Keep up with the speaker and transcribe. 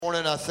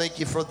morning. I thank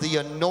you for the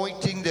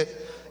anointing that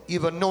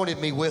you've anointed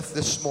me with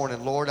this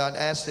morning, Lord. I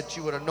ask that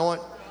you would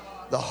anoint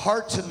the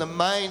hearts and the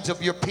minds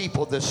of your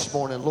people this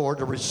morning, Lord,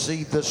 to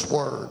receive this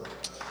word.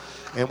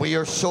 And we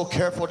are so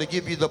careful to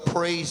give you the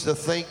praise, the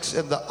thanks,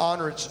 and the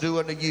honor it's due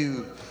unto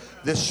you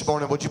this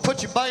morning. Would you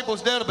put your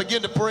Bibles down and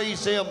begin to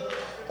praise him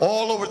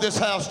all over this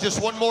house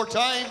just one more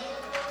time?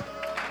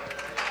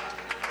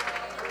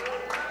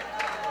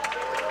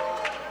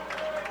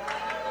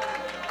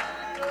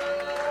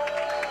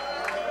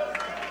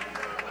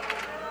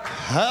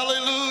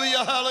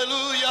 Hallelujah,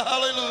 hallelujah,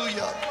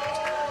 hallelujah.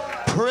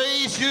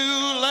 Praise you,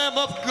 Lamb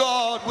of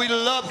God. We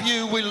love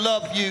you, we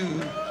love you.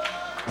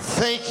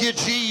 Thank you,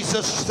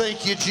 Jesus.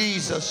 Thank you,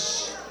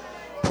 Jesus.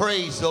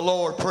 Praise the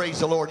Lord, praise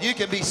the Lord. You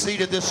can be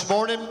seated this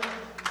morning.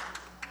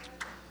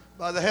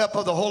 By the help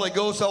of the Holy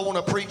Ghost, I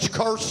want to preach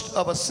cursed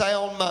of a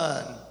sound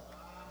mind.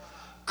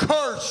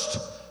 Cursed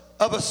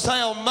of a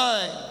sound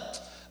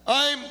mind.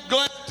 I'm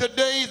glad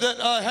today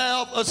that I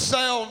have a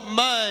sound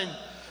mind,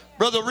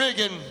 Brother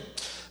Riggin.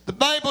 The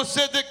Bible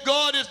said that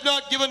God has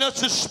not given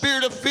us a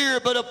spirit of fear,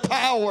 but of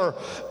power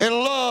and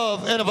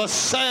love and of a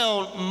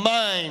sound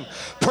mind.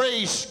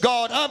 Praise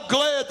God. I'm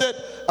glad that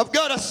I've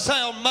got a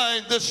sound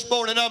mind this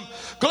morning. I'm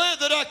glad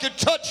that I can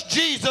touch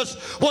Jesus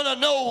when I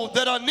know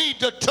that I need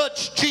to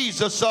touch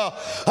Jesus.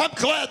 I'm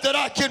glad that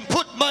I can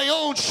put my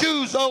own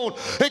shoes on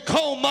and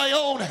comb my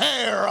own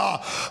hair.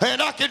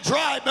 And I can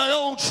drive my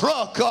own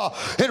truck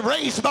and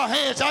raise my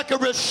hands. I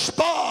can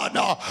respond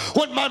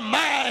when my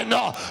mind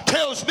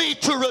tells me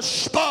to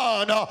respond.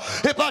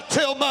 If I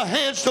tell my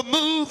hands to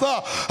move,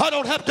 I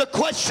don't have to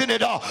question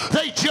it.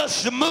 They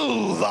just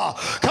move.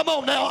 Come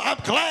on now. I'm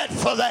glad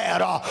for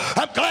that.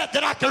 I'm glad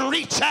that I can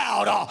reach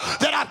out,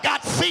 that I've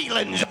got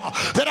feelings,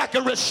 that I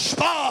can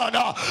respond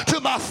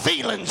to my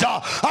feelings.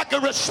 I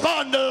can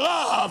respond to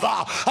love.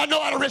 I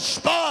know how to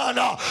respond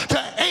to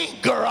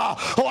anger.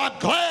 Oh, I'm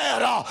glad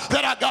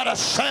that I got a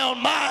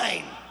sound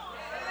mind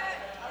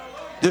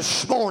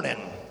this morning.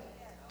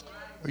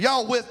 Are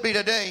y'all with me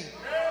today?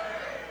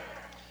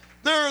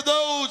 There are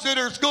those that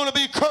are going to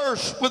be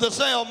cursed with a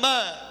sound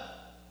mind.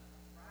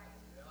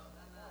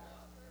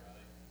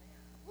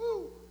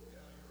 Woo.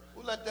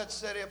 We'll let that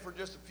set in for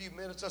just a few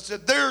minutes. I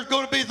said there's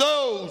going to be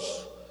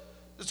those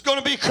that's going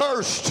to be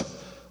cursed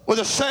with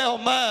a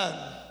sound mind.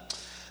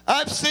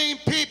 I've seen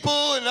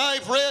people and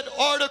I've read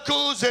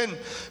articles, and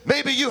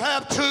maybe you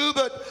have too,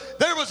 but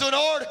there was an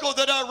article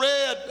that I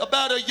read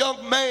about a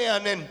young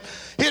man, and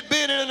he'd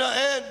been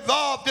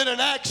involved in an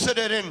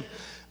accident, and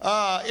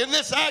in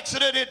this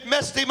accident, it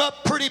messed him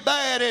up pretty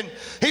bad, and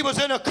he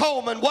was in a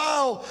coma. And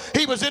while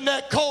he was in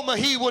that coma,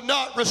 he would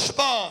not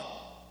respond.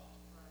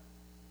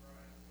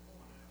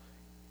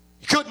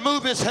 He couldn't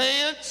move his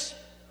hands.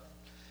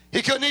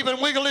 He couldn't even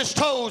wiggle his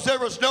toes. There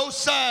was no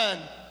sign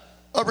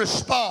of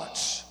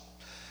response.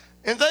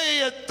 And they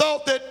had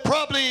thought that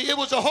probably it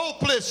was a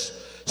hopeless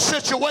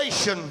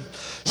situation.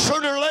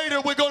 Sooner or later,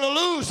 we're going to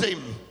lose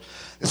him.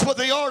 That's what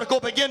the article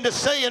began to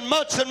say, and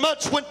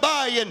months went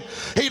by, and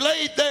he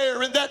laid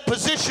there in that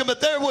position. But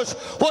there was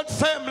one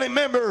family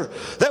member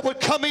that would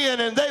come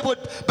in, and they would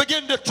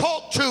begin to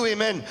talk to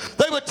him, and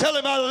they would tell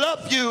him, I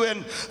love you,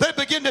 and they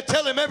begin to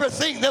tell him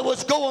everything that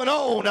was going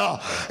on,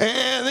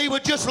 and he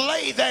would just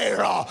lay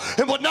there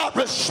and would not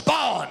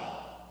respond.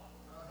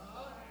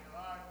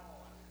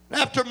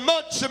 After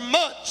months and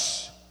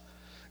months,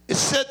 it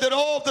said that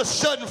all of a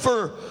sudden,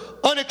 for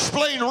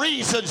unexplained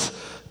reasons,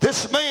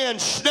 this man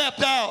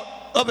snapped out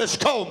of his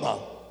coma.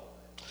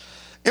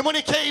 And when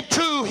he came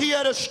to, he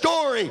had a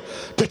story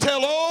to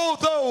tell all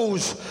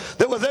those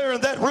that were there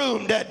in that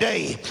room that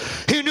day.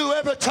 He knew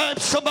every time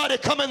somebody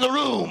come in the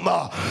room.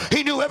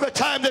 He knew every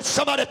time that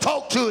somebody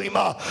talked to him.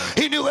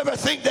 He knew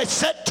everything they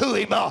said to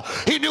him.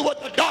 He knew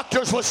what the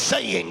doctors were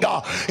saying.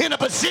 In a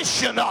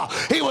position,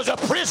 he was a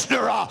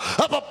prisoner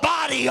of a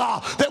body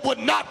that would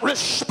not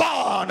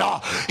respond.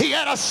 He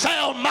had a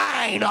sound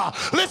mind.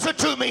 Listen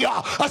to me.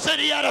 I said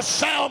he had a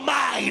sound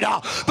mind,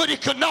 but he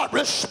could not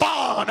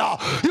respond.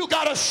 You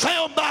got a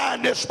sound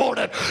mind this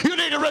morning. You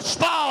need to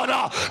respond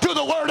to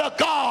the word of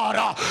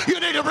God. You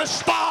need to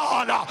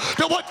respond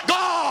to what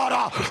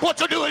God wants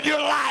to do in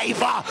your life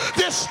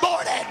this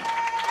morning.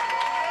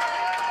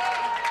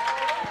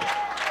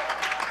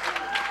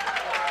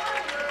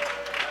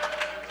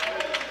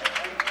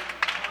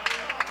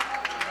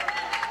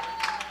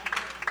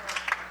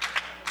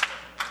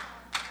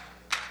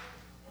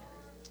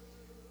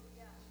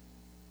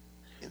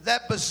 In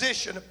that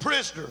position, a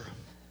prisoner,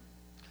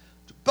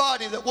 the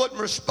body that wouldn't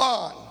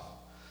respond,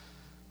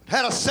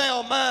 had a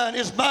sound mind.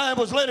 His mind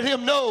was letting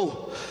him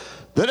know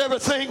that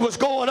everything was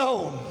going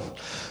on,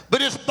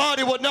 but his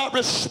body would not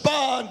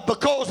respond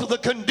because of the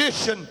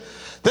condition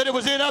that it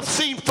was in. I've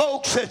seen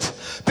folks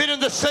that's been in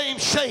the same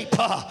shape,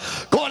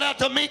 going out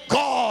to meet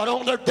God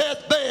on their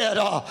deathbed.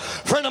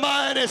 Friend of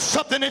mine, is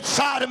something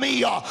inside of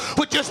me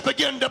would just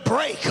begin to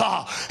break,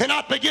 and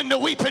I'd begin to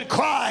weep and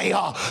cry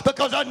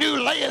because I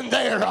knew laying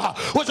there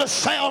was a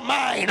sound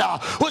mind,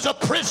 was a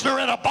prisoner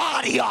in a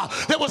body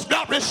that was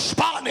not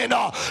responding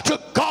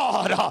to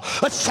God.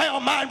 A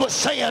sound mind was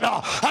saying,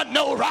 I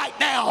know right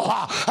now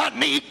I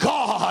need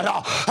God.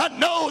 I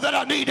know that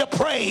I need to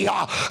pray.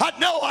 I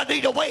know I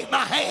need to wave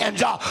my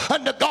hands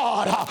unto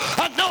God.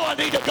 I know I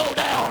need to go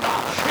down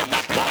in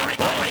that glory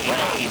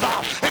grave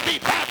and be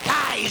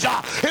baptized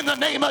in the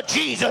name of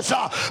Jesus.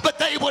 But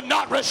they would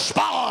not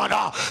respond.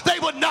 They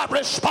would not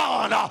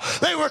respond.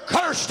 They were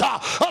cursed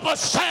of a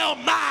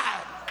sound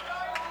mind.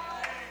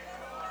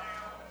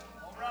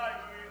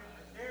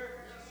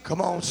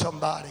 Come on,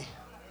 somebody.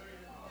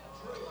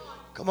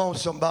 Come on,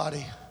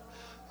 somebody.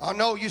 I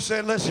know you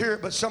said let's hear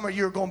it, but some of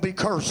you are going to be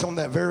cursed on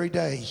that very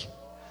day.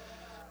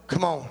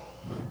 Come on.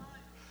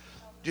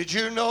 Did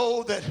you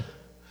know that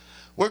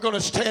we're going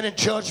to stand in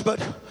judgment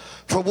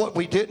for what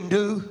we didn't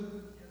do?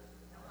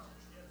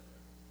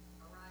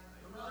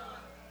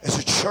 As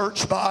a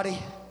church body,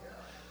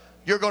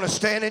 you're going to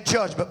stand in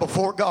judgment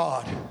before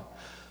God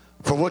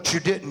for what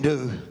you didn't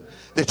do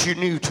that you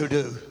knew to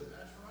do.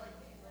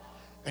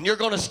 And you're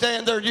going to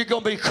stand there and you're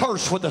going to be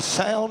cursed with a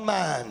sound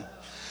mind.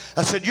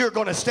 I said, you're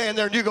going to stand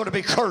there and you're going to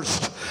be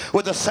cursed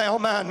with a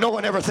sound mind,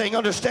 knowing everything,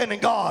 understanding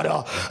God,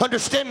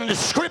 understanding the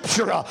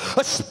scripture,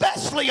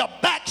 especially a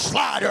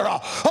backslider.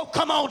 Oh,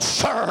 come on,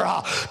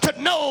 sir.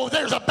 To know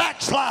there's a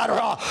backslider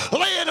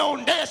laying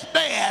on death's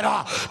bed,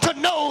 to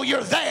know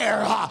you're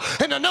there,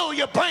 and to know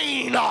your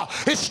brain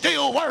is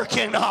still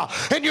working,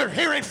 and you're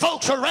hearing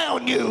folks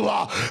around you,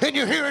 and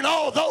you're hearing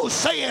all those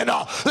saying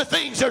the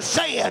things they're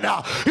saying.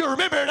 You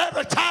remember it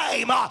every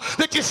time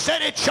that you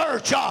sat in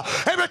church,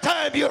 every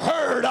time you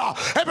heard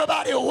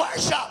everybody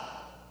worship.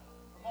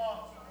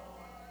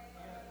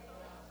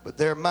 But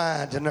their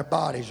minds and their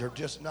bodies are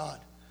just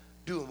not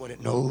doing what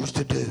it knows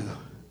to do.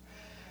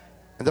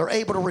 And they're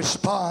able to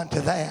respond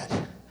to that.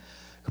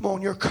 Come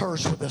on, you're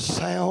cursed with a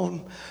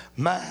sound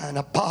mind,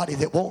 a body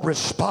that won't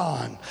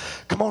respond.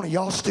 Come on, are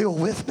y'all still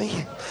with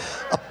me?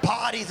 A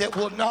body that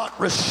will not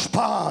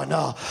respond.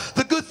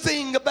 The good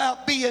thing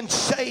about being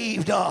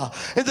saved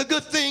and the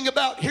good thing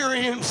about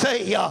hearing him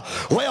say,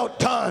 well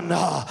done.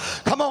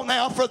 Come on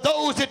now, for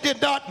those that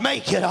did not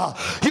make it,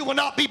 you will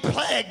not be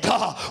plagued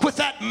with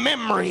that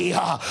memory.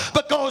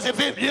 Because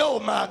oh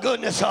my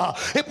goodness,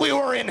 if we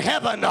were in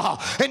heaven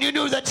and you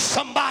knew that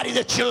somebody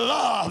that you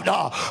loved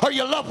or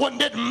your loved one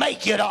didn't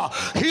make it,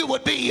 you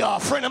would be a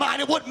friend of mine.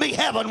 It wouldn't be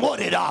heaven, would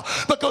it?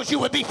 Because you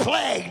would be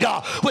plagued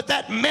with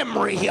that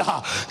memory.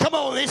 Come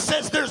on, it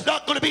says there's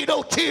not going to be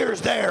no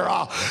tears there.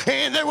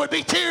 And there would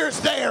be tears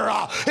there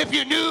if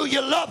you knew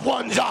your loved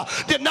ones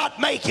did not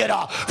make it.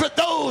 For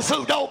those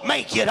who don't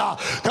make it,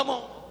 come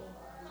on.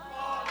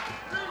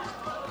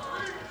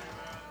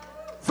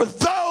 For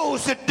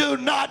those that do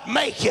not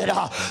make it,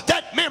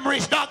 that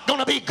memory's not going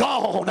to be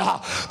gone,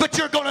 but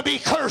you're going to be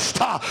cursed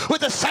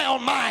with a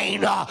sound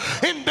mind.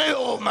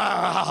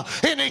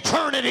 In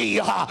eternity,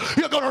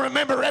 you're going to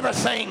remember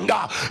everything.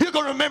 You're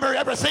going to remember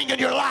everything in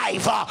your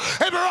life.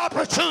 Every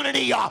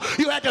opportunity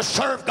you had to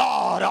serve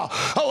God.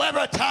 Oh,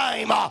 every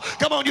time,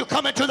 come on, you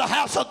come into the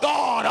house of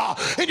God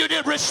and you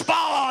did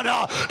respond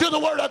to the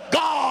word of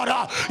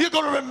God. You're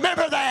going to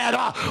remember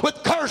that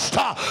with cursed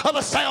of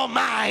a sound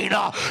mind.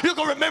 You're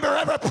going to remember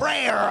every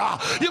prayer.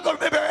 You're going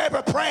to remember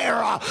every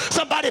prayer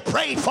somebody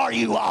prayed for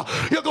you.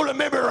 You're going to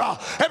remember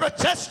every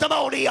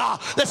testimony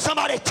that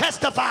somebody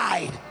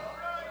testified.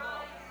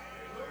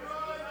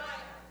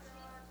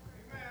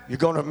 You're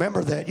going to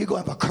remember that. You're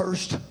going to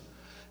have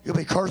you'll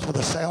be cursed with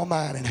a sound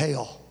mind in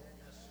hell.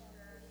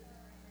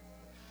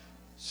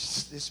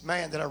 This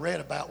man that I read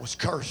about was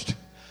cursed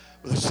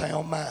with a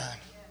sound mind.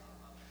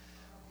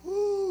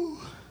 Woo.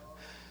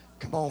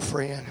 Come on,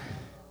 friend.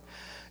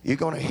 You're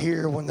going to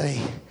hear when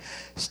they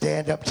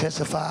stand up,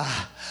 testify,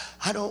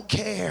 I don't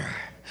care.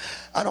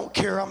 I don't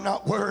care. I'm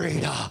not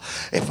worried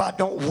if I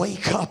don't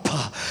wake up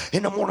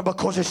in the morning,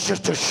 because it's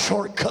just a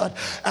shortcut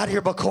out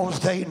here, because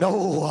they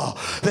know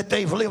that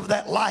they've lived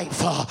that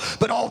life.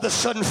 But all of a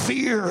sudden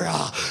fear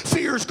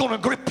is going to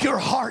grip your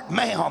heart,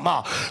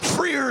 ma'am.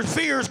 Fear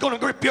is going to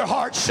grip your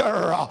heart,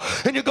 sir.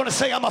 And you're going to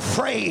say, I'm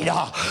afraid.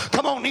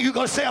 Come on, you're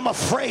going to say, I'm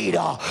afraid.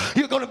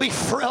 You're going to be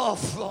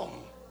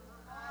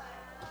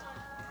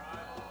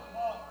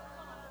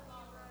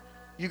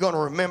you're going to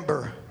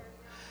remember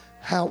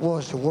how it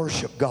was to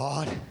worship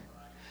God.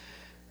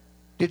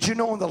 Did you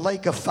know in the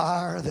lake of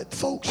fire that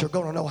folks are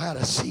going to know how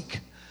to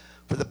seek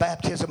for the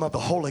baptism of the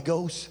Holy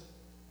Ghost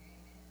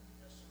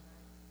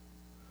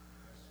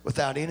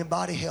without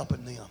anybody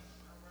helping them?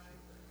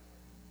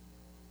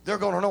 They're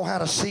going to know how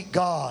to seek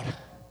God,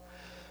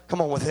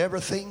 come on, with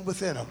everything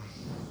within them.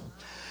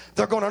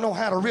 They're going to know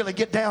how to really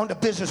get down to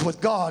business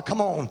with God.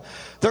 Come on.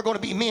 They're going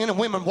to be men and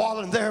women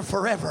wallowing there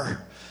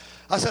forever.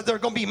 I said there are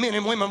going to be men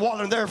and women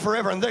wallowing there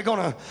forever, and they're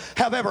going to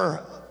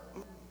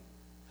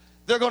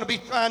be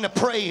trying to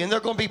pray, and they're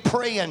going to be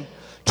praying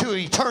to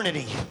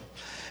eternity.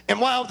 And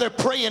while they're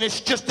praying,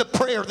 it's just a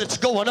prayer that's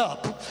going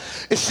up.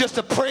 It's just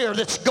a prayer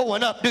that's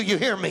going up. Do you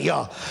hear me?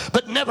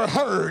 But never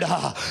heard.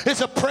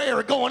 It's a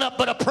prayer going up,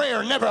 but a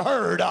prayer never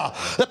heard.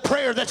 The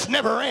prayer that's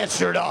never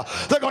answered.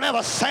 They're going to have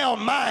a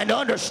sound mind to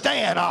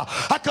understand.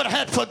 I could have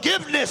had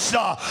forgiveness.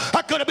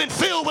 I could have been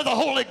filled with the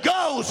Holy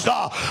Ghost.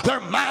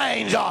 Their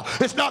minds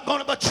is not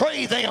going to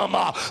betray them.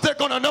 They're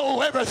going to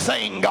know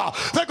everything.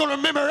 They're going to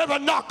remember every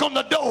knock on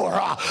the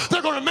door.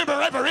 They're going to remember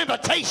every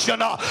invitation.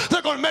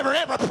 They're going to remember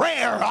every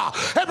prayer.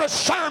 Every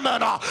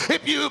sermon.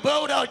 If you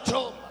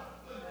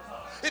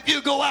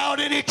go out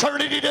in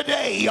eternity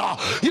today,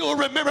 you'll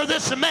remember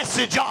this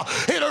message.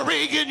 It'll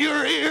ring in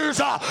your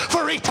ears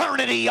for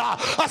eternity.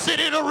 I said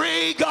it'll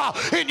ring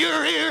in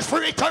your ears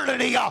for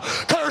eternity.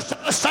 Curse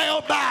the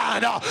sound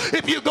mind.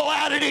 If you go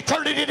out in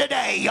eternity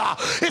today,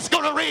 it's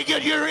going to ring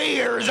in your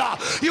ears.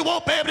 You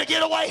won't be able to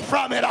get away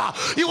from it.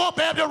 You won't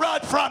be able to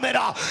run from it.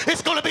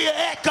 It's going to be an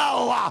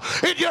echo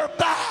in your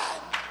mind.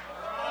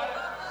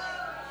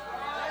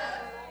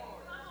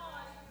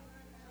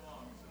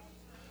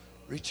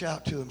 Reach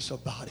out to him,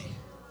 somebody.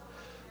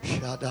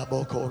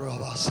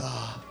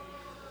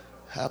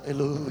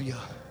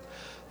 Hallelujah.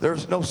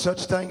 There's no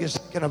such thing as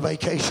taking a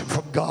vacation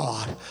from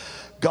God.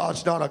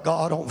 God's not a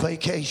God on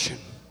vacation.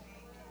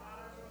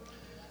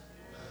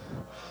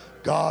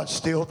 God's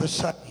still the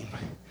same.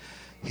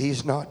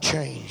 He's not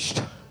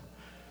changed.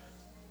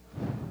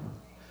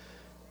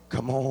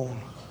 Come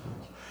on.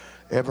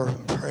 Every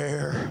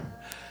prayer,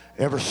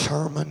 every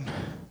sermon.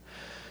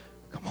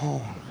 Come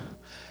on.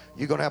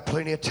 You're going to have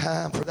plenty of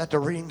time for that to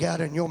ring out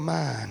in your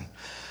mind.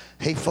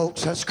 Hey,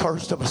 folks, that's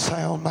cursed of a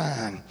sound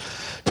mind.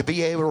 To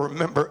be able to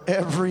remember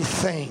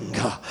everything.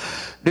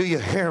 Do you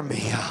hear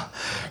me?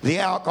 The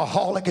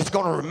alcoholic is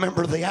going to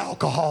remember the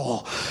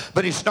alcohol,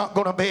 but he's not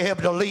going to be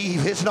able to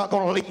leave. It's not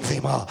going to leave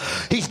him.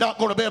 He's not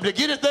going to be able to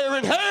get it there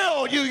in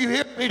hell. You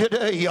hear me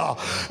today?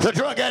 The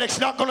drug addict's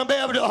not going to be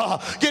able to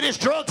get his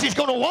drugs. He's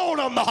going to want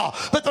them,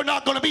 but they're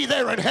not going to be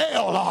there in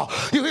hell.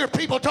 You hear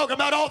people talking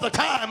about all the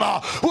time,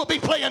 we'll be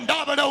playing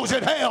dominoes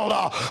in hell.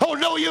 Oh,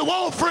 no, you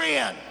won't,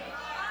 friend.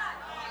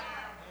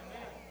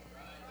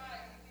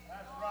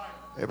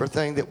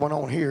 Everything that went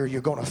on here,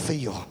 you're going to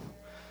feel.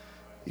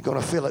 You're going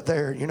to feel it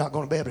there. You're not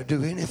going to be able to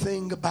do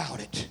anything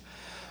about it.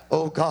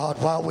 Oh, God,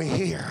 while we're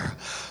here.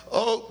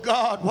 Oh,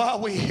 God,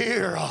 while we're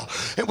here.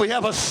 And we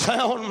have a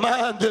sound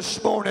mind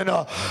this morning.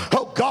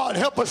 Oh, God,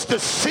 help us to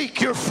seek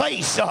your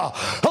face.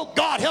 Oh,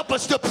 God, help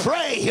us to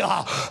pray.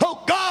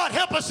 Oh, God,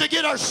 help us to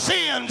get our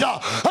sins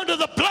under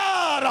the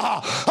blood.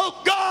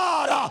 Oh,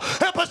 God,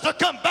 help us to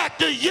come back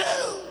to you.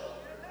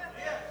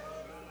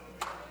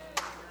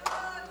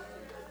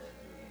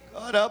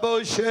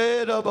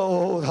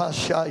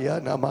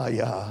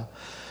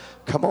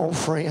 Come on,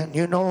 friend.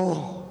 You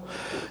know,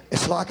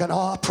 it's like an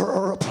opera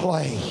or a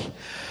play.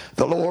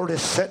 The Lord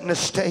is setting the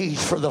stage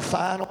for the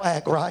final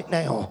act right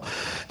now.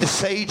 The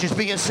stage is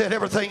being set.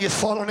 Everything is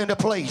falling into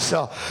place.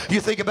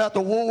 You think about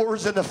the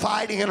wars and the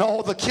fighting and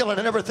all the killing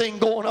and everything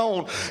going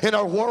on in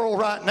our world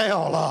right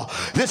now.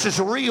 This is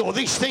real.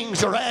 These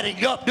things are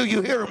adding up. Do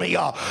you hear me?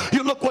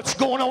 You look what's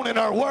going on in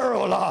our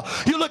world.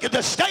 You look at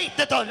the state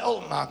that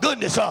oh my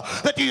goodness,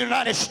 that the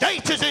United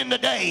States is in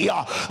today.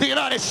 The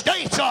United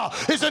States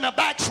is in a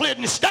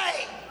backslidden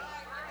state.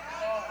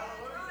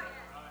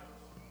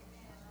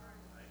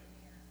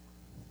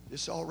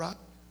 This all right?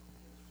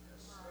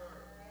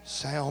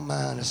 Sound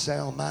mind, a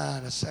sound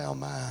mind, a sound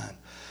mind.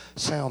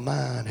 Sound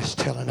mind is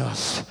telling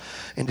us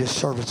in this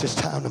service it's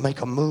time to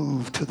make a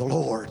move to the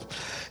Lord.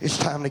 It's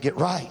time to get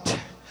right.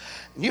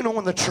 You know,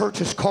 when the church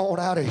is called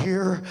out of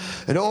here,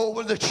 and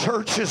when the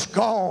church is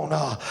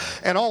gone,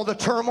 and all the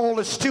turmoil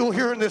is still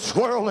here in this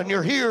world, and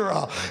you're here,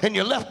 and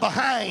you're left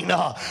behind.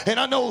 And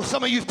I know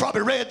some of you've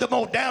probably read the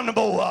more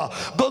damnable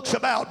books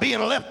about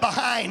being left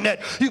behind, that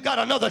you've got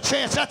another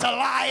chance. That's a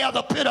lie of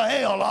the pit of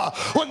hell.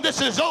 When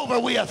this is over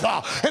with,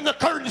 and the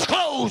curtains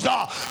close,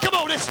 come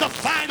on, it's the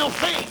final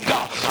thing.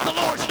 The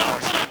Lord's not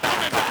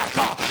coming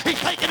back. He's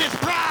taking his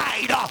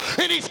bride,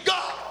 and he's gone.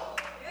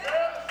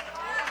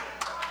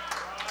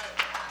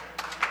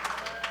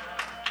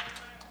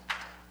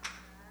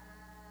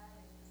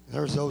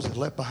 There's those that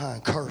left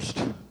behind cursed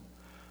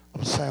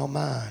of a sound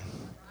mind.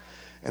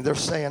 And they're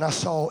saying, I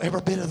saw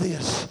every bit of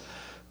this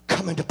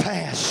coming to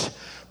pass.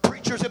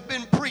 Preachers have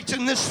been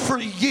preaching this for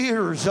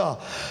years,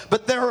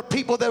 but there are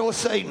people that will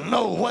say,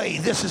 no way,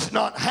 this is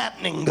not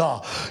happening.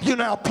 You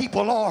know how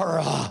people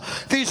are.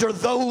 These are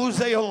those,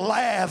 they'll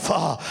laugh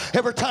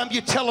every time you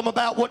tell them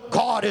about what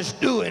God is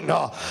doing.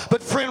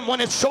 But friend,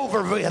 when it's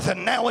over with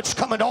and now it's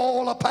coming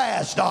all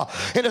past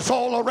and it's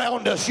all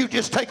around us, you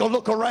just take a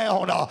look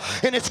around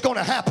and it's going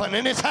to happen,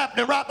 and it's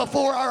happening right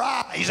before our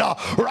eyes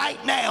right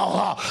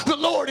now. The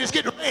Lord is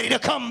getting ready to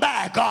come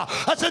back.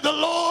 I said the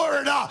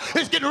Lord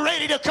is getting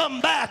ready to come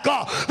back.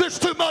 There's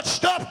too much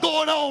stuff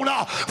going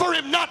on for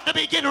him not to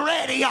be getting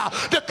ready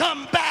to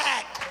come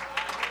back.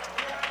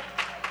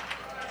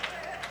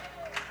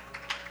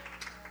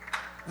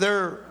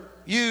 They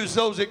use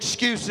those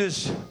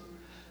excuses,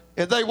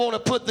 and they want to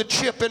put the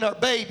chip in our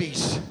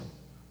babies.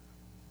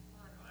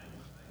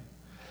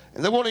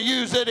 And they want to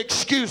use that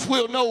excuse,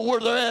 we'll know where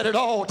they're at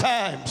all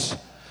times.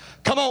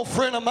 Come on,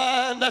 friend of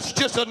mine, that's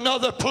just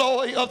another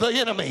ploy of the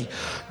enemy.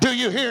 Do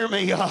you hear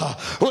me?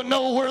 We'll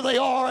know where they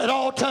are at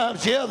all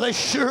times. Yeah, they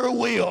sure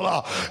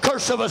will.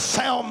 Curse of a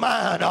sound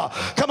mind.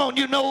 Come on,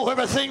 you know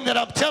everything that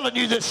I'm telling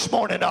you this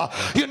morning.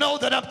 You know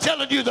that I'm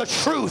telling you the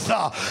truth.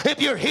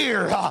 If you're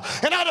here,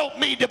 and I don't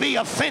mean to be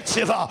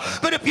offensive,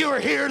 but if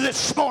you're here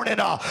this morning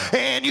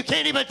and you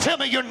can't even tell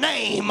me your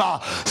name,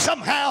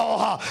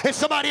 somehow, if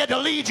somebody had to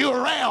lead you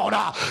around,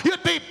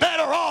 you'd be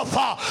better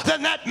off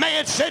than that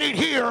man sitting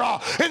here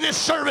in this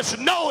service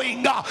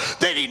knowing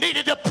that he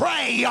needed to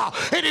pray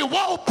and he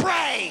won't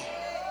pray.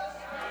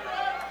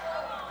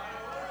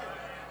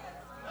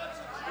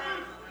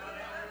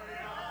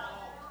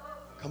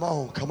 Come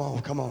on, come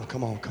on, come on,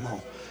 come on, come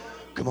on.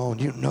 Come on,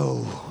 you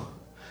know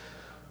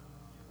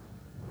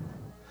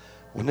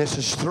when this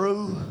is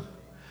through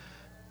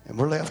and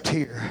we're left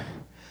here,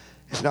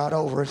 it's not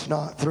over, it's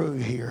not through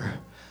here.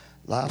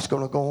 Life's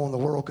going to go on, the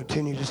world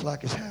continue just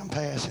like it's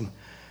passing.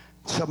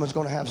 Someone's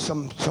going to have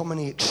so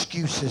many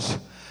excuses,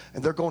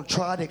 and they're going to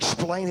try to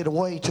explain it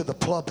away to the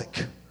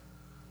public.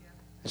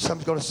 And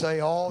someone's going to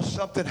say, oh,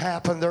 something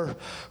happened. Their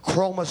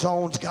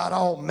chromosomes got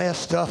all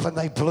messed up and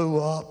they blew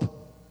up.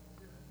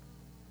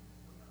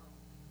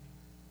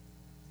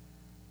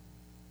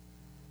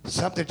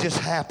 Something just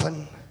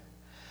happened.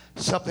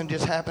 Something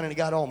just happened and it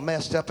got all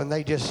messed up and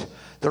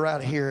they're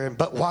out of here.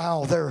 But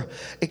while they're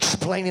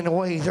explaining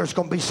away, there's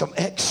going to be some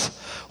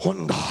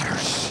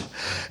ex-one-Goders.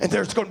 And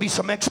there's going to be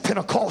some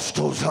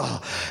ex-Pentecostals.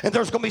 And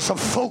there's going to be some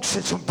folks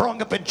that's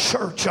brung up in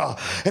church.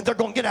 And they're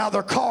going to get out of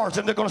their cars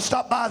and they're going to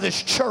stop by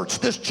this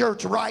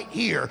church right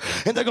here.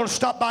 And they're going to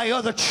stop by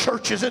other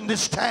churches in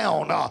this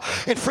town.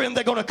 And friend,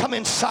 they're going to come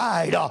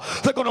inside.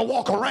 They're going to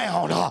walk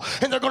around.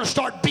 And they're going to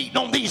start beating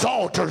on these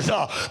altars.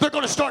 They're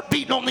going to start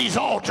beating on these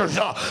altars.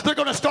 They're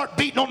going to start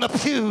beating on the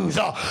pews.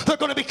 They're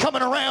going to be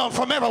coming around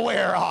from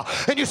everywhere.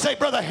 And you say,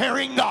 Brother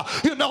Herring,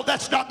 you know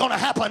that's not going to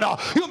happen.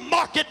 You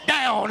mark it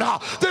down.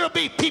 There'll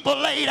be people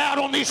laid out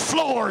on these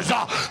floors.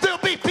 There'll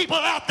be people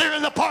out there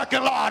in the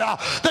parking lot.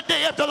 The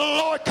day after the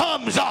Lord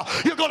comes,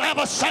 you're going to have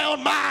a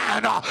sound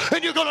mind.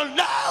 And you're going to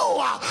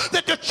know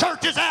that the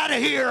church is out of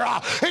here.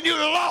 And you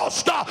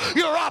lost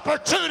your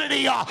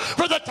opportunity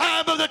for the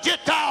time of the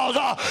Gentiles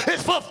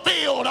is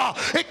fulfilled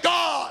in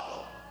God.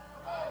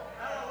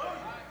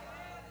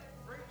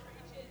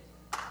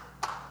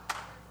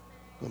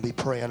 Going to be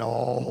praying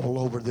all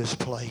over this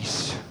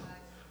place.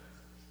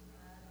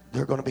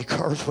 They're going to be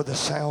cursed with a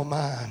sound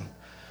mind.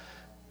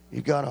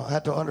 You got to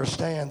have to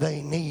understand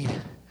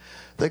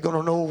they're going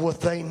to know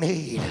what they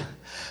need,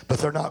 but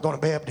they're not going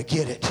to be able to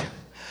get it.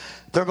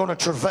 They're going to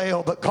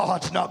travail, but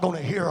God's not going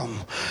to hear them.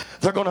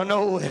 They're going to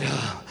know it.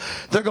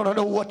 They're going to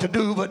know what to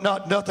do, but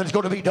nothing's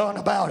going to be done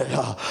about it.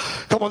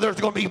 Come on,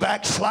 there's going to be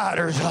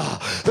backsliders.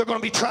 They're going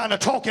to be trying to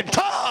talk in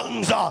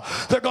tongues.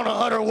 They're going to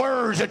utter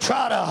words and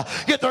try to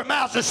get their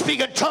mouths to speak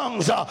in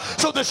tongues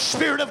so the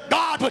Spirit of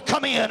God would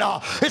come in.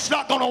 It's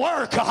not going to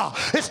work.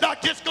 It's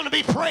not just going to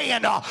be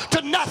praying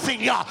to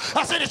nothing.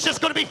 I said it's just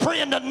going to be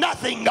praying to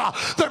nothing.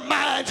 Their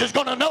minds is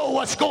going to know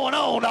what's going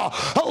on.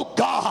 Oh,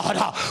 God,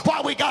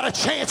 while we got a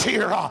chance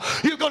here,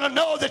 you're going to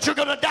know that you're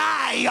going to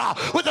die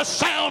with a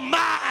sound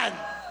mind.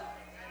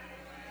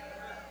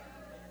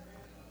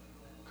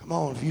 Come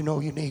on, if you know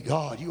you need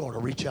God, you ought to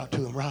reach out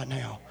to him right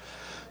now.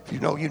 If you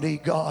know you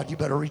need God, you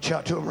better reach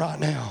out to him right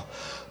now.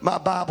 My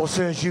Bible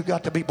says you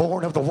got to be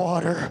born of the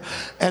water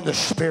and the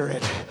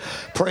Spirit.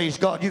 Praise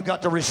God, you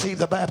got to receive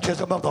the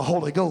baptism of the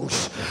Holy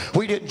Ghost.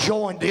 We didn't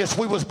join this,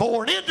 we was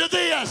born into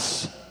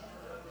this.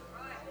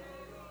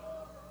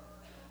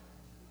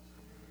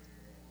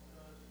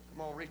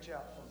 Come on, reach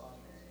out.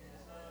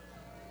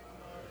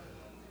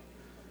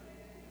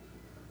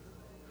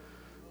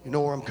 You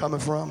know where I'm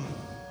coming from?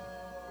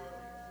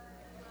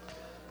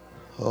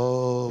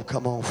 Oh,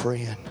 come on,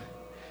 friend.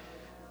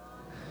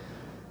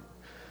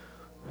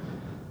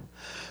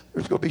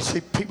 There's going to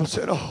be people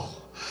said,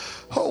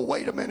 oh,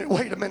 wait a minute.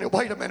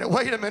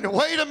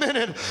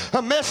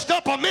 I messed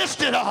up. I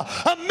missed it.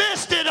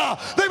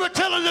 They were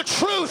telling the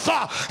truth.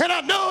 And I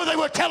know they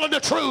were telling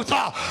the truth.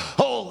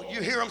 Oh,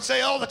 you hear them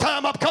say all the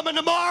time, I'm coming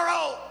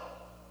tomorrow.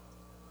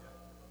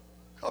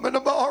 I'm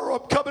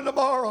coming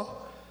tomorrow.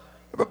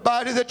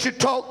 Everybody that you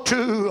talk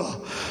to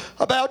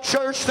about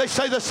church, they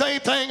say the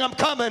same thing. I'm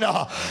coming.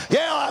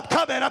 Yeah, I'm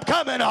coming.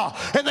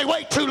 And they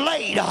wait too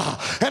late.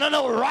 And I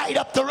know right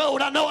up the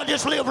road. I know I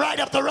just live right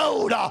up the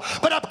road.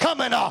 But I'm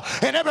coming.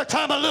 And every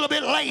time a little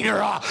bit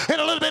later, and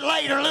a little bit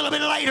later,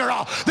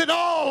 then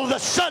all of a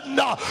sudden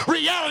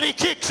reality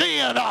kicks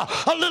in.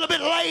 A little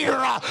bit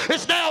later,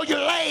 it's now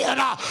you're laying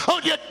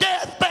on your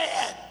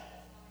deathbed.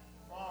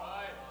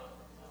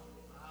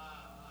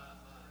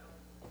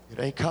 It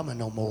ain't coming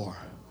no more.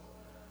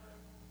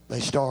 They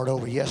start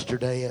over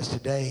yesterday as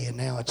today, and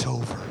now it's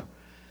over,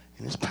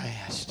 and it's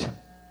past.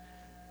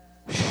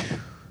 Whew.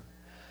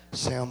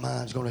 Sound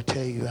mind's going to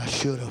tell you, I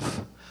should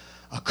have,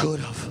 I could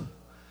have,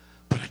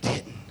 but I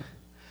didn't.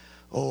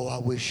 Oh, I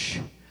wish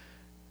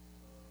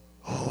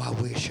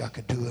I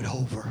could do it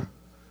over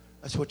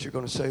That's what you're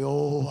going to say.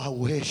 Oh, I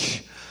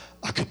wish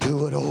I could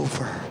do it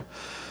over.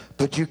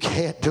 But you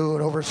can't do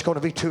it over. It's going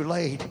to be too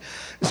late.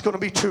 It's going to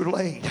be too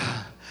late.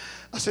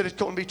 I said it's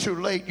going to be too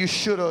late. You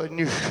should have and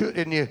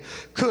you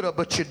could have,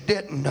 but you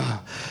didn't.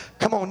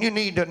 Come on, you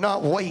need to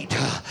not wait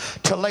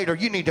till later.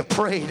 You need to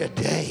pray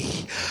today.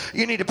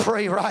 You need to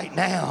pray right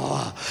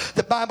now.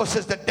 The Bible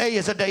says the day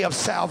is a day of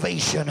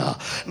salvation.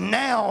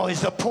 Now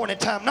is the appointed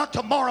time. Not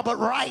tomorrow, but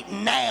right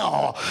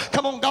now.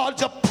 Come on,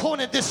 God's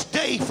appointed this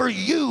day for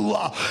you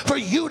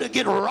to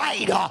get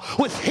right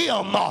with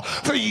Him,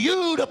 for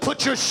you to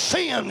put your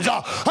sins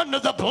under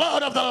the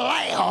blood of the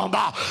Lamb,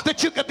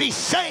 that you could be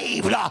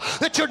saved,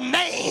 that your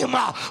name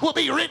will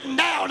be written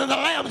down in the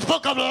Lamb's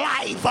book of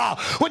life.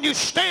 When you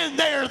stand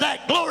there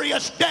that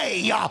glorious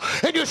day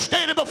and you're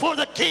standing before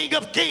the King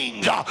of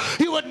Kings,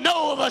 you would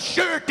know of a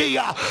surety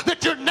that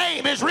your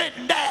name is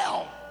written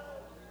down.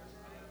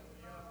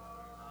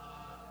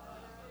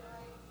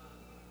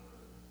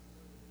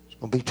 It's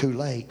going to be too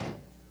late.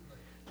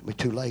 It's going to be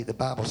too late. The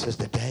Bible says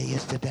the day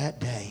is to that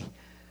day.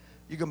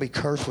 You're going to be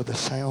cursed with a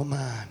sound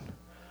mind.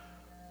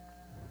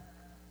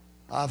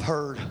 I've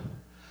heard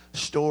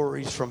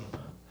stories from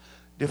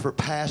different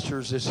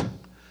pastors as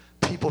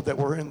people that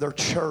were in their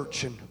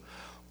church and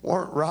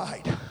weren't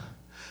right.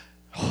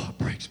 Oh, it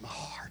breaks my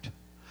heart.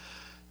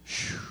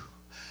 Whew.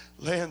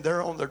 Laying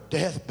there on their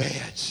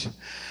deathbeds,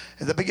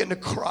 and they begin to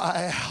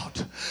cry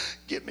out,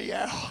 "Get me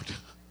out.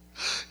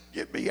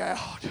 Get me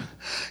out.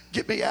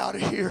 Get me out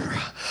of here.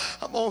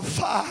 I'm on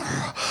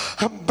fire.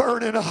 I'm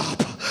burning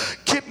up.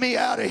 Get me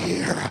out of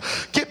here.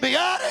 Get me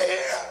out of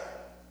here."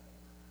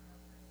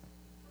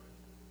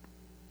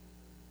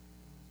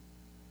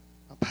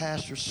 My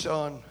pastor's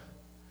son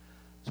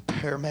is a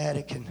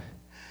paramedic, and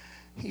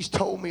he's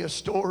told me of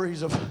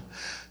stories of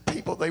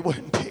people they went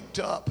and picked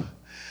up,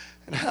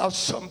 and how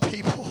some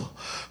people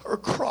are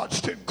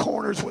crouched in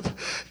corners with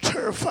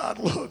terrified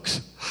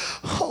looks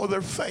on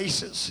their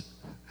faces.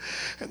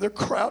 And they're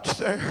crouched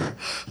there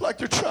like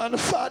they're trying to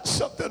fight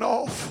something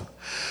off.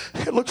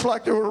 It looks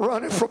like they were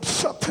running from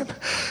something,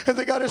 and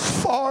they got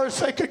as far as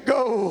they could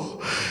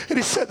go. And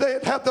he said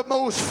they'd have the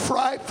most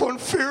frightful and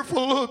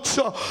fearful looks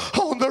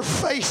on their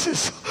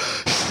faces.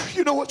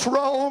 You know what's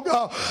wrong?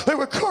 They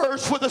were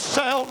cursed with a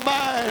sound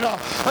mind.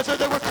 I said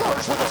they were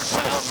cursed with a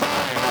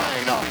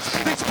sound mind.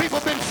 These people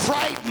have been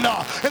frightened,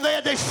 and they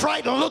had these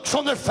frightened looks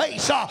on their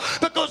face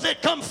because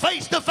they'd come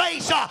face to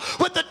face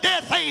with the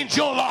death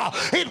angel.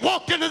 He'd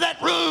walked into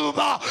that room,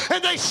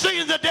 and they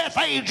seen the death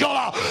angel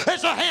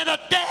as the hand of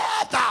death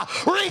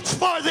reach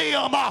for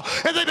them,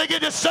 and they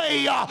begin to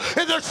say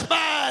in their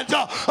minds,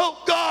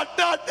 "Oh God,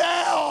 not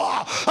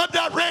now. I'm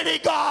not ready,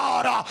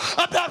 God.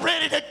 I'm not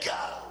ready to go.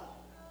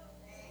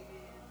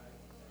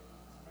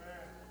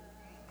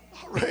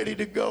 I'm not ready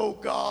to go,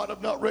 God.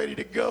 I'm not ready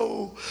to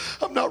go.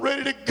 I'm not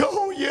ready to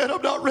go yet.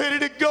 I'm not ready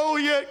to go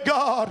yet,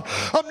 God.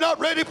 I'm not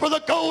ready for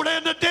the cold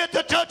and the dead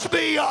to touch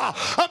me.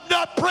 I'm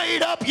not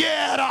prayed up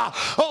yet."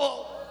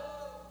 Oh.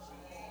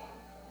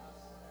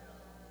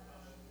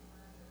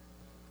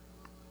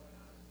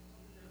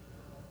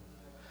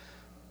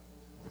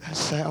 That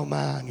sound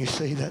mind, you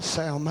see, that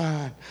sound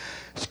mind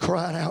is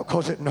crying out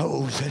because it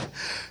knows that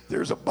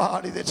there's a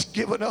body that's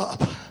given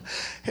up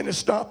and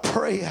it's not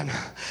praying.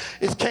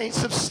 It can't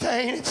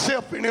sustain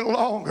itself any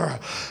longer.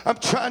 I'm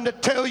trying to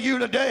tell you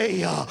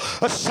today,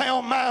 a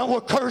sound mind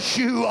will curse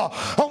you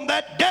on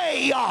that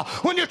day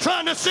when you're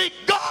trying to seek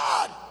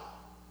God.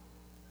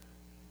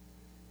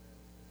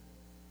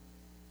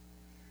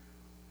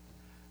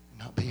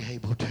 Not be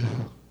able to,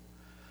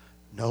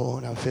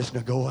 knowing I'm fixing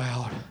to go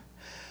out,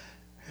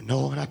 and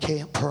knowing I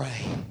can't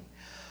pray.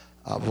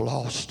 I've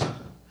lost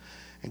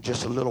in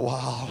just a little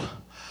while.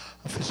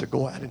 I'm fixing to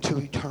go out into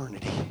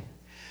eternity.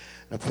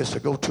 I'm fixing to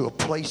go to a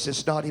place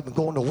that's not even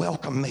going to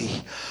welcome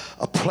me.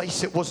 A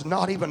place that was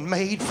not even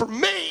made for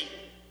me.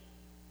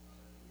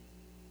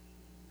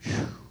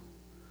 Whew.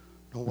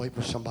 Don't wait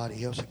for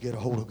somebody else to get a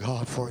hold of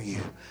God for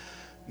you.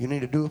 You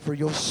need to do it for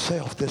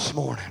yourself this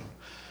morning.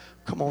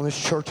 Come on, this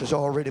church has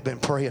already been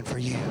praying for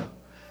you.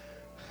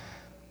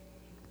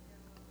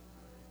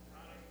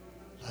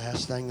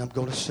 Last thing I'm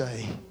going to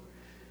say,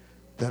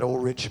 that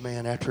old rich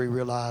man, after he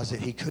realized that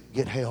he couldn't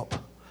get help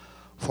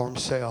for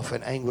himself,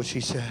 in anguish,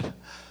 he said,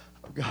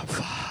 "I've got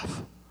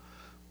 5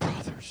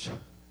 brothers."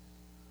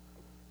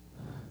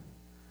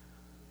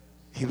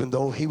 Even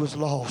though he was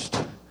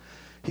lost,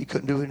 he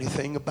couldn't do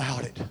anything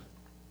about it.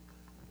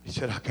 He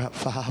said, "I got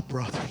 5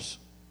 brothers."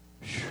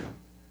 Whew.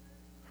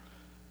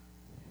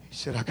 He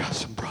said, "I got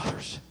some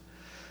brothers.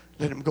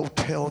 Let him go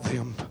tell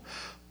them,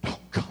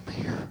 don't come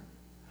here."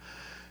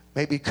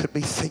 Maybe he could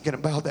be thinking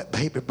about that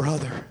baby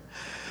brother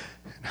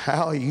and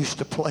how he used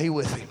to play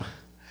with him.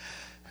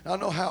 And I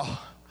know how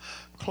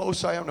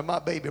close I am to my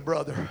baby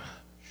brother.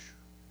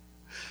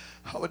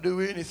 I would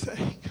do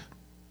anything.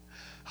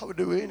 I would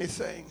do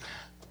anything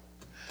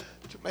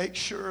to make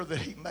sure that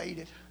he made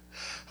it.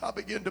 I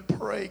began to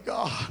pray,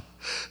 "God,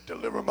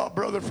 deliver my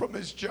brother from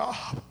his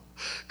job,"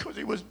 because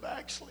he was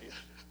backslid.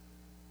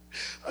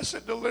 I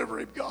said, "Deliver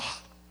him, God.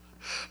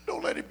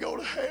 Don't let him go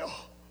to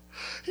hell."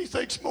 He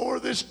thinks more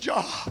of this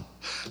job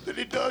than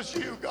he does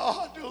you.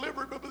 God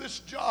delivered him of this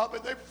job,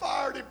 and they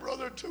fired him,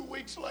 brother. 2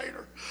 weeks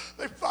later,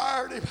 they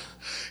fired him.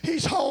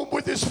 He's home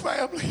with his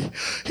family.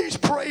 He's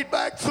prayed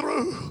back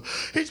through.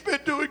 He's been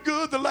doing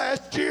good the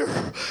last year.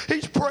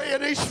 He's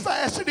praying, he's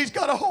fasting, he's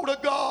got a hold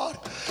of God.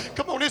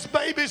 Come on, his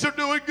babies are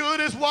doing good,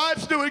 his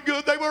wife's doing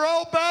good. They were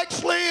all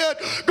backslid,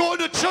 going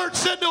to church,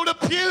 sitting on a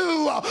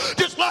pew,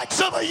 just like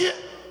some of you.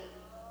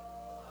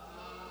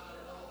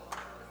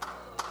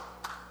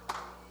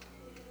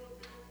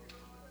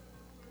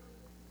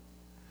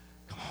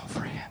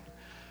 Friend,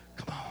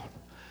 come on.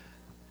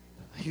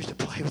 I used to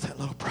play with that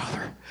little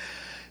brother.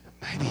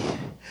 Maybe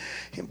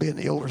him being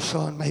the older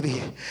son,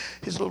 maybe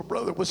his little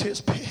brother was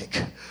his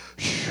pick.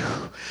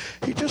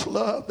 He just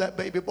loved that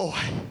baby boy.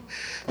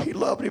 He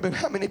loved him, and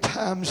how many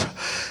times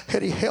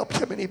had he helped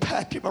him and he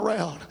packed him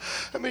around?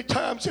 How many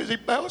times has he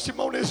bounced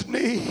him on his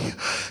knee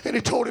and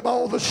he told him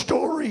all the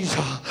stories?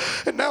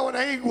 And now in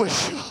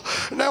anguish,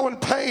 now in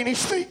pain,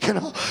 he's thinking,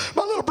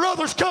 my little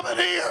brother's coming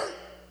here.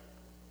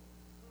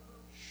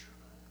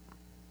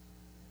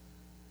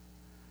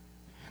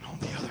 On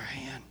the other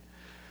hand,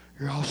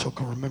 you're also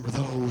going to remember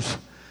those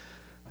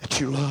that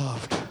you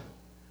loved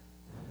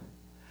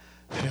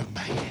that have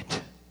made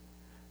it.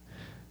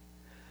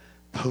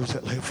 Those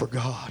that live for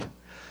God.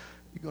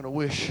 You're going to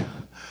wish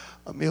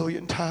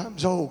 1,000,000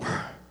 times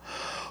over.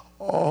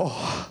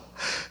 Oh,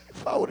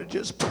 if I would have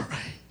just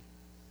prayed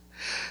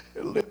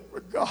and lived for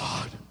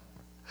God.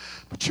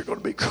 But you're going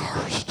to be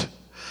cursed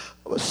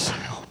with a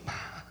sound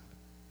mind.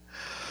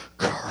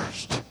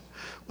 Cursed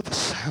with a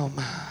sound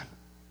mind.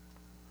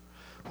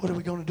 What are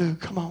we going to do?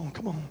 Come on,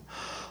 come on.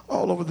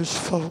 All over this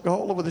folk,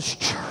 all over this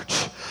church,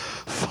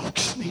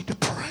 folks need to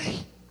pray.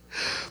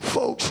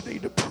 Folks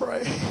need to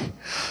pray.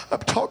 I'm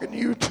talking to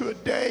you to a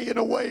day and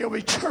a way of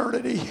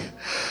eternity.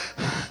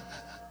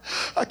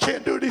 I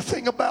can't do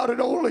anything about it.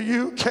 Only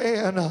you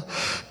can.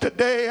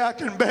 Today I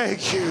can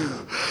beg you.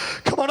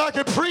 Come on, I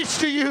can preach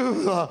to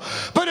you.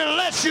 But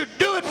unless you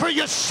do it for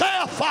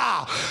yourself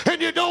and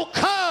you don't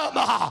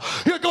come,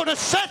 you're going to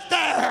sit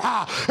there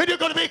and you're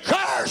going to be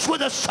cursed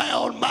with a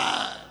sound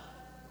mind.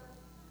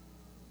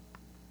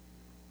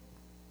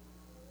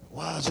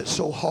 Why is it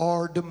so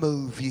hard to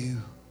move you?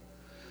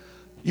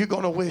 You're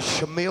going to wish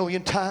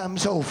 1,000,000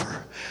 times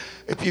over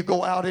if you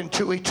go out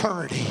into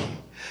eternity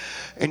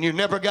and you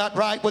never got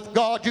right with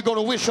God. You're going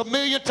to wish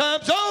 1,000,000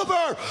 times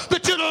over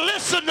that you'd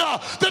listen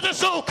to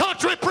this old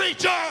country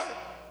preacher.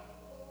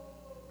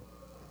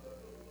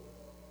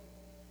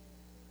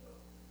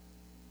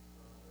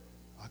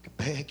 I can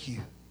beg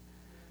you,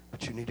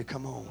 but you need to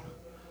come on.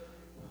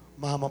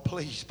 Mama,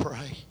 please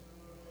pray.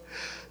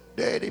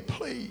 Daddy,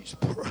 please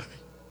pray.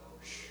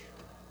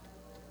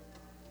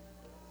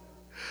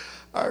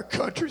 Our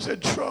country's in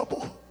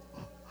trouble.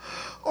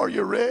 Are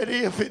you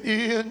ready if it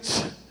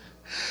ends?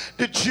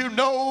 Did you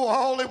know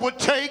all it would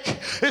take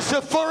is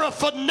for a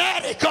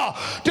fanatic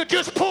to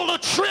just pull a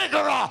trigger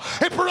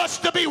and for us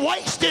to be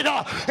wasted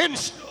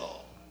and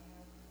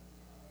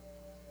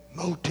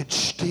molted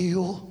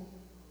steel?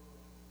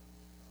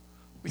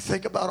 We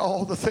think about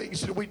all the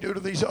things that we do to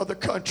these other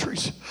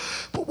countries,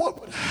 but what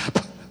would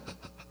happen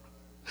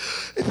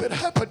if it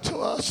happened to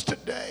us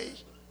today?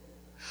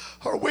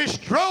 Are we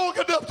strong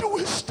enough to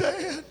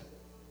withstand?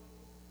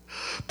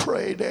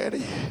 Pray,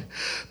 Daddy.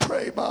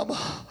 Pray,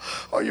 Mama.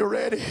 Are you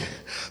ready?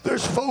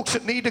 There's folks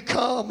that need to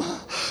come.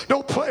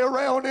 Don't play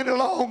around any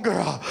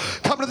longer.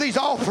 Come to these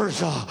altars.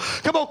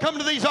 Come on, come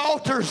to these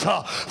altars.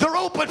 They're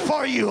open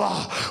for you.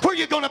 Where are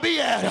you going to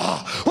be at?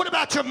 What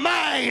about your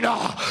mind?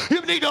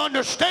 You need to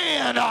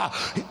understand.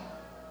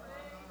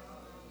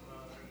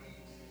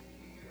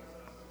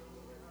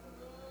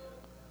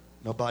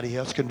 Nobody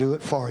else can do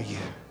it for you.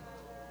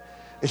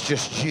 It's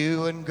just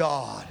you and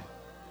God.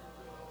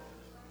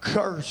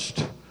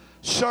 Cursed.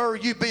 Sir,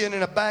 you being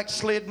in a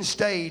backslidden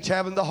stage,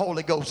 having the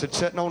Holy Ghost and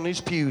sitting on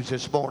these pews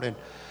this morning,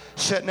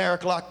 sitting there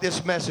like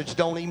this message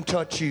don't even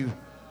touch you.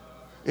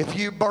 If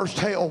you burst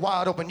hell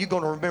wide open, you're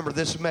going to remember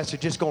this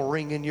message. It's going to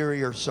ring in your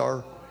ear,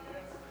 sir.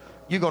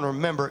 You're going to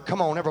remember it.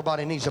 Come on,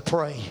 everybody needs to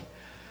pray.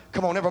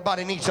 Come on,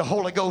 everybody needs a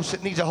Holy Ghost.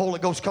 It needs a Holy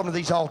Ghost. Come to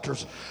these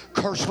altars.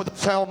 Curse with a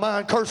sound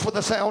mind. Curse with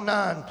a sound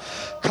mind.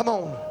 Come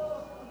on.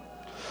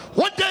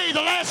 One day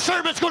the last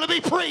sermon's going to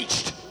be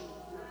preached.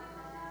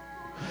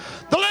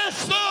 The last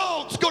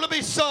song's going to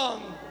be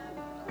sung.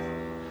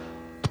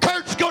 The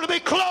curtain's going to be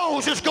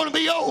closed. It's going to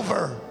be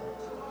over.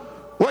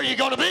 Where are you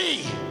going to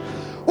be?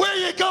 Where are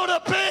you going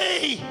to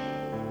be?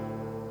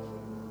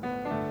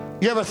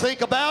 You ever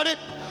think about it?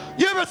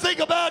 You ever think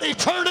about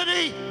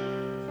eternity?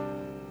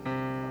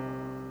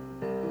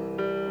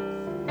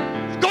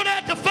 You're going to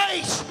have to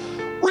face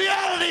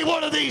reality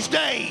one of these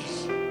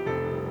days.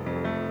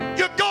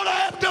 You're going to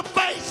have to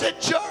face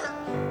it, church.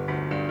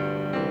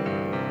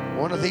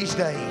 One of these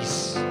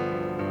days.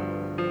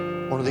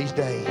 One of these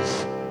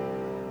days.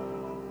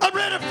 I'm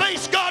ready to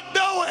face God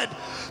knowing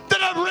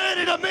that I'm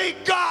ready to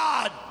meet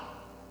God.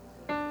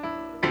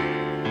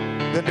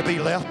 Than to be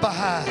left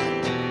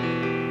behind.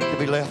 To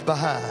be left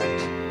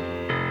behind.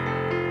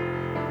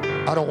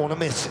 I don't want to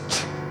miss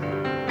it.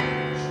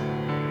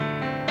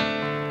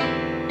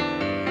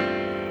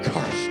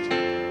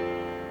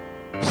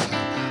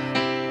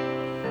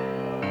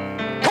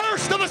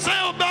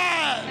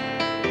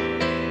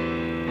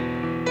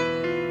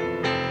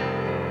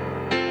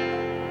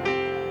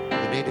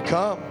 need to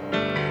come.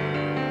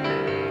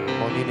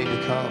 Come on, you need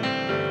to come.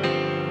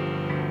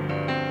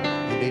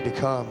 You need to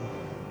come.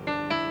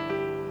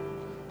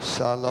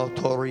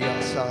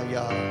 Salatoria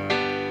saya.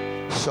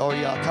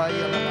 Soya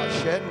kaya lama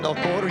shendo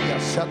koria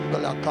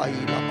sandala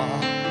kaya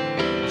lama.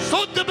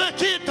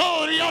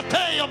 Sotebekitoria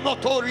teya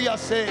motoria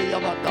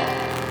seya mata.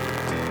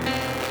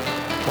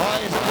 Why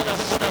is it when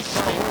I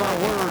say my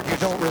word you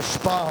don't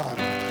respond?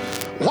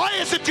 Why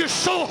is it you're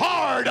so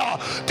hard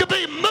to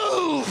be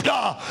moved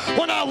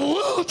when I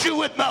wooed you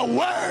with my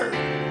word?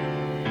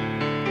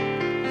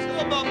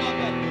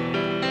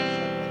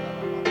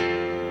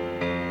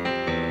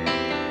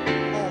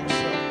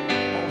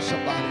 Oh,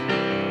 somebody.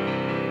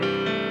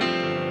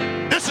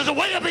 This is a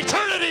way of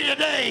eternity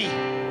today.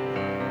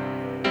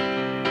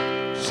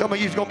 Some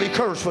of you's going to be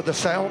cursed with a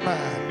sound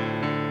mind.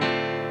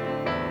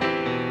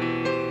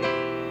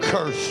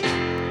 Cursed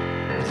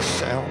with a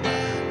sound mind.